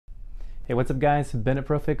Hey, what's up guys? Ben at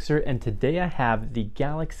ProFixerr, and today I have the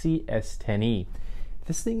Galaxy S10e.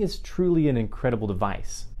 This thing is truly an incredible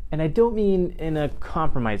device. And I don't mean in a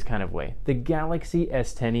compromise kind of way. The Galaxy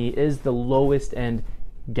S10e is the lowest end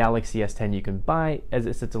Galaxy S10 you can buy as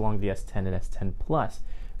it sits along the S10 and S10 Plus.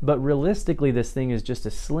 But realistically, this thing is just a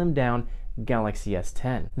slimmed down Galaxy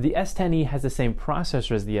S10. The S10e has the same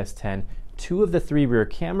processor as the S10, two of the three rear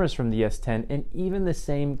cameras from the S10, and even the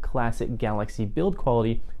same classic Galaxy build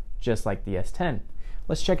quality just like the S10.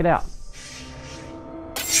 Let's check it out.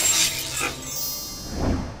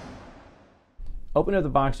 Open up the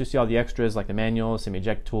box, you see all the extras like the manual,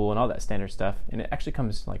 semi-eject tool, and all that standard stuff. And it actually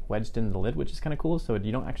comes like wedged into the lid, which is kind of cool, so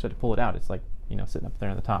you don't actually have to pull it out. It's like, you know, sitting up there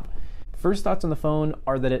on the top. First thoughts on the phone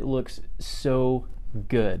are that it looks so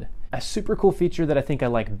good. A super cool feature that I think I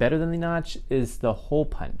like better than the notch is the hole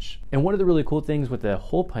punch. And one of the really cool things with the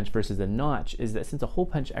hole punch versus the notch is that since a hole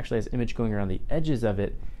punch actually has image going around the edges of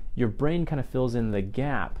it, your brain kind of fills in the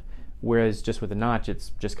gap, whereas just with a notch,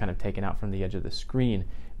 it's just kind of taken out from the edge of the screen,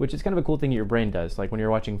 which is kind of a cool thing that your brain does. Like when you're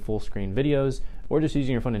watching full screen videos or just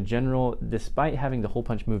using your phone in general, despite having the hole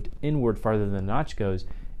punch moved inward farther than the notch goes,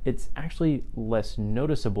 it's actually less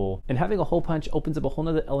noticeable. And having a hole punch opens up a whole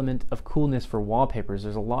nother element of coolness for wallpapers.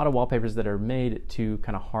 There's a lot of wallpapers that are made to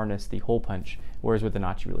kind of harness the hole punch, whereas with the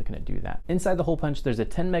notch, you really couldn't do that. Inside the hole punch, there's a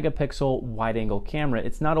 10 megapixel wide angle camera.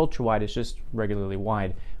 It's not ultra wide, it's just regularly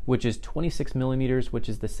wide, which is 26 millimeters, which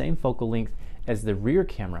is the same focal length as the rear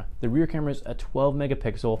camera. The rear camera is a 12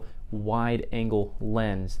 megapixel wide angle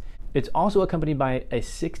lens. It's also accompanied by a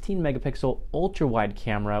 16 megapixel ultra wide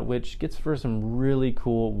camera, which gets for some really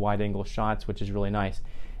cool wide angle shots, which is really nice.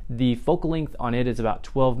 The focal length on it is about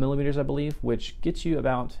 12 millimeters, I believe, which gets you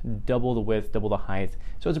about double the width, double the height.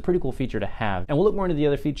 So it's a pretty cool feature to have. And we'll look more into the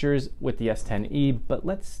other features with the S10e, but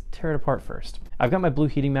let's tear it apart first. I've got my blue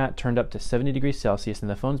heating mat turned up to 70 degrees Celsius, and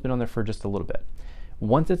the phone's been on there for just a little bit.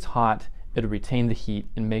 Once it's hot, it'll retain the heat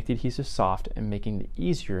and make the adhesive soft and making it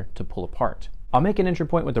easier to pull apart. I'll make an entry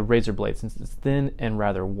point with the razor blade since it's thin and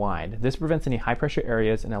rather wide. This prevents any high pressure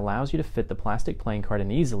areas and allows you to fit the plastic playing card in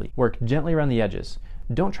easily. Work gently around the edges.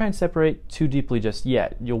 Don't try and separate too deeply just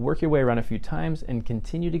yet. You'll work your way around a few times and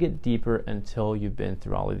continue to get deeper until you've been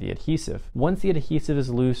through all of the adhesive. Once the adhesive is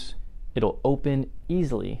loose, it'll open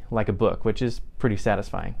easily like a book, which is pretty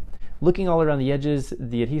satisfying. Looking all around the edges,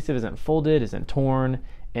 the adhesive isn't folded, isn't torn,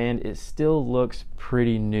 and it still looks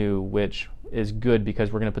pretty new, which is good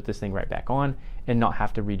because we're going to put this thing right back on and not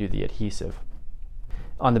have to redo the adhesive.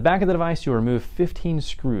 On the back of the device, you'll remove 15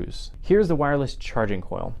 screws. Here's the wireless charging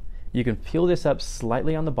coil. You can peel this up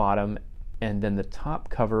slightly on the bottom, and then the top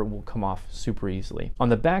cover will come off super easily. On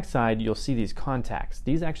the back side, you'll see these contacts.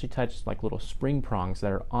 These actually touch like little spring prongs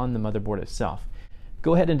that are on the motherboard itself.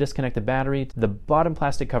 Go ahead and disconnect the battery. The bottom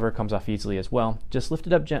plastic cover comes off easily as well. Just lift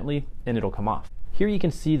it up gently and it'll come off. Here you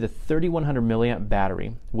can see the 3100 milliamp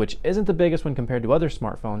battery, which isn't the biggest when compared to other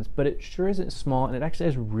smartphones, but it sure isn't small, and it actually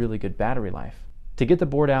has really good battery life. To get the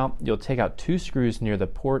board out, you'll take out two screws near the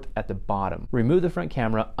port at the bottom. Remove the front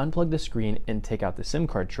camera, unplug the screen, and take out the SIM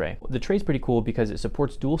card tray. The tray is pretty cool because it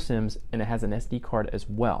supports dual SIMs and it has an SD card as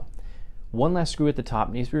well. One last screw at the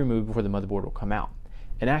top needs to be removed before the motherboard will come out.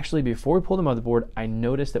 And actually, before we pull the motherboard, I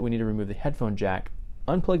noticed that we need to remove the headphone jack,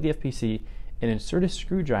 unplug the FPC, and insert a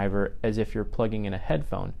screwdriver as if you're plugging in a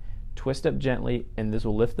headphone. Twist up gently, and this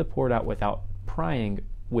will lift the port out without prying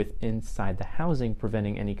with inside the housing,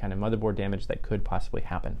 preventing any kind of motherboard damage that could possibly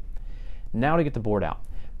happen. Now to get the board out.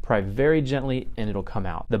 Pry very gently and it'll come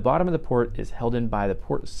out. The bottom of the port is held in by the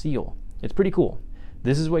port seal. It's pretty cool.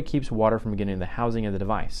 This is what keeps water from getting in the housing of the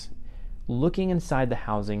device. Looking inside the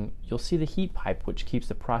housing, you'll see the heat pipe, which keeps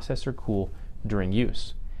the processor cool during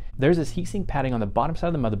use. There's this heatsink padding on the bottom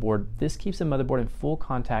side of the motherboard. This keeps the motherboard in full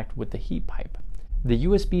contact with the heat pipe. The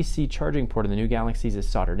USB-C charging port in the new Galaxies is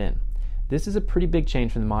soldered in. This is a pretty big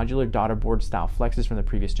change from the modular daughter board style flexes from the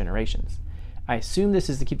previous generations. I assume this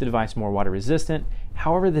is to keep the device more water resistant.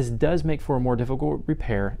 However, this does make for a more difficult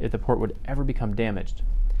repair if the port would ever become damaged.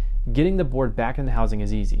 Getting the board back in the housing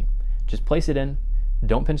is easy. Just place it in,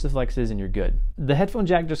 don't pinch the flexes, and you're good. The headphone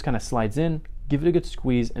jack just kind of slides in. Give it a good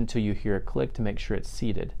squeeze until you hear a click to make sure it's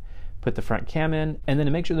seated. Put the front cam in, and then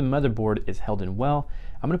to make sure the motherboard is held in well,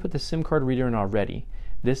 I'm going to put the SIM card reader in already.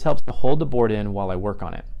 This helps to hold the board in while I work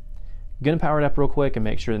on it. Gonna power it up real quick and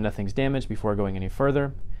make sure that nothing's damaged before going any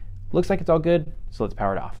further. Looks like it's all good, so let's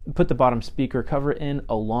power it off. Put the bottom speaker cover in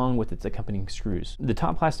along with its accompanying screws. The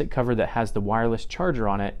top plastic cover that has the wireless charger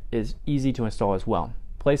on it is easy to install as well.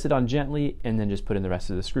 Place it on gently and then just put in the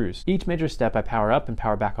rest of the screws. Each major step I power up and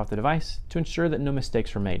power back off the device to ensure that no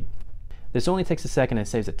mistakes were made. This only takes a second and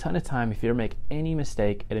saves a ton of time if you ever make any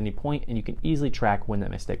mistake at any point, and you can easily track when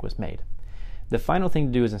that mistake was made. The final thing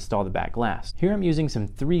to do is install the back glass. Here I'm using some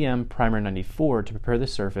 3M Primer 94 to prepare the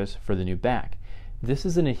surface for the new back. This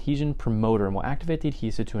is an adhesion promoter and will activate the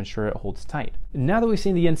adhesive to ensure it holds tight. Now that we've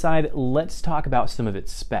seen the inside, let's talk about some of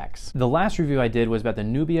its specs. The last review I did was about the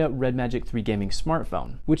Nubia Red Magic 3 gaming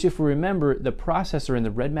smartphone, which, if we remember, the processor in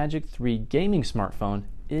the Red Magic 3 gaming smartphone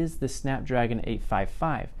is the Snapdragon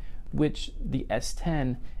 855, which the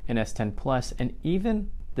S10 and S10 Plus and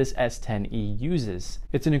even this S10e uses.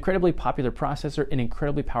 It's an incredibly popular processor and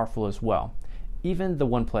incredibly powerful as well. Even the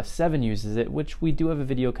OnePlus 7 uses it, which we do have a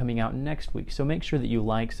video coming out next week, so make sure that you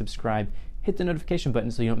like, subscribe, hit the notification button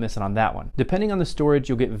so you don't miss it on that one. Depending on the storage,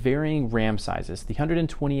 you'll get varying RAM sizes. The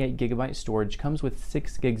 128GB storage comes with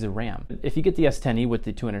 6 gigs of RAM. If you get the S10e with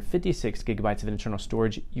the 256GB of internal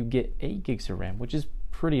storage, you get 8 gigs of RAM, which is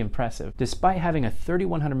pretty impressive. Despite having a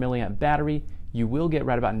 3100 milliamp battery, you will get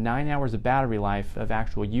right about 9 hours of battery life of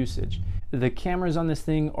actual usage. The cameras on this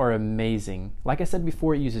thing are amazing. Like I said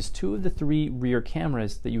before, it uses 2 of the 3 rear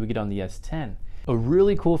cameras that you would get on the S10. A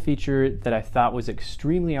really cool feature that I thought was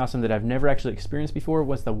extremely awesome that I've never actually experienced before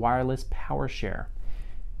was the wireless power share.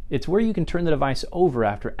 It's where you can turn the device over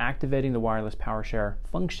after activating the wireless power share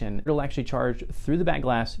function. It'll actually charge through the back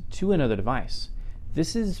glass to another device.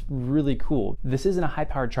 This is really cool. This isn't a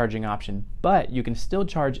high-powered charging option, but you can still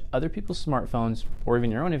charge other people's smartphones or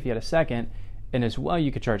even your own if you had a second, and as well you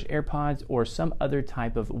could charge AirPods or some other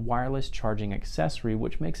type of wireless charging accessory,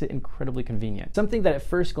 which makes it incredibly convenient. Something that at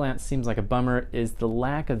first glance seems like a bummer is the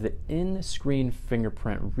lack of the in-screen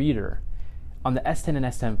fingerprint reader. On the S10 and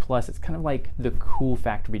S10 Plus, it's kind of like the cool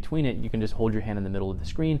factor between it. You can just hold your hand in the middle of the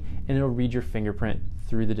screen and it'll read your fingerprint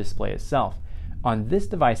through the display itself. On this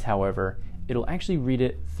device, however, it'll actually read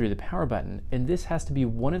it through the power button, and this has to be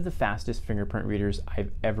one of the fastest fingerprint readers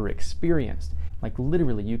I've ever experienced. Like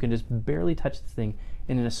literally, you can just barely touch this thing,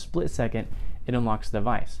 and in a split second, it unlocks the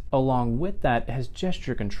device. Along with that, it has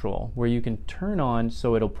gesture control, where you can turn on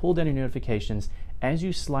so it'll pull down your notifications as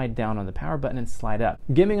you slide down on the power button and slide up.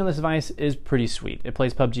 Gaming on this device is pretty sweet. It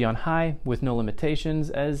plays PUBG on high with no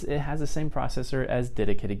limitations, as it has the same processor as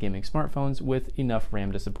dedicated gaming smartphones with enough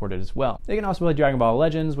RAM to support it as well. It can also play Dragon Ball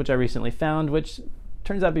Legends, which I recently found, which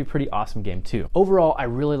turns out to be a pretty awesome game too. Overall, I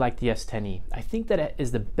really like the S10e. I think that it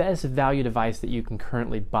is the best value device that you can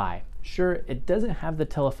currently buy. Sure, it doesn't have the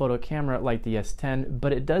telephoto camera like the S10,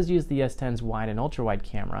 but it does use the S10's wide and ultra-wide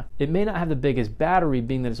camera. It may not have the biggest battery,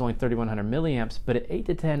 being that it's only 3100 milliamps, but at 8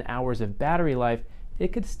 to 10 hours of battery life,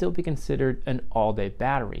 it could still be considered an all-day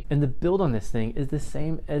battery. And the build on this thing is the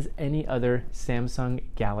same as any other Samsung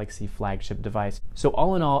Galaxy flagship device. So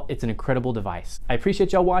all in all, it's an incredible device. I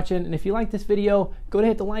appreciate y'all watching, and if you like this video, go to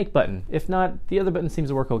hit the like button. If not, the other button seems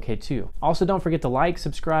to work okay too. Also, don't forget to like,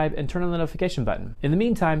 subscribe, and turn on the notification button. In the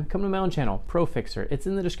meantime, come to my own channel, ProFixerr. It's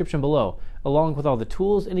in the description below, along with all the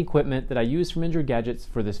tools and equipment that I use from Android Gadgets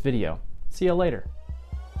for this video. See ya later.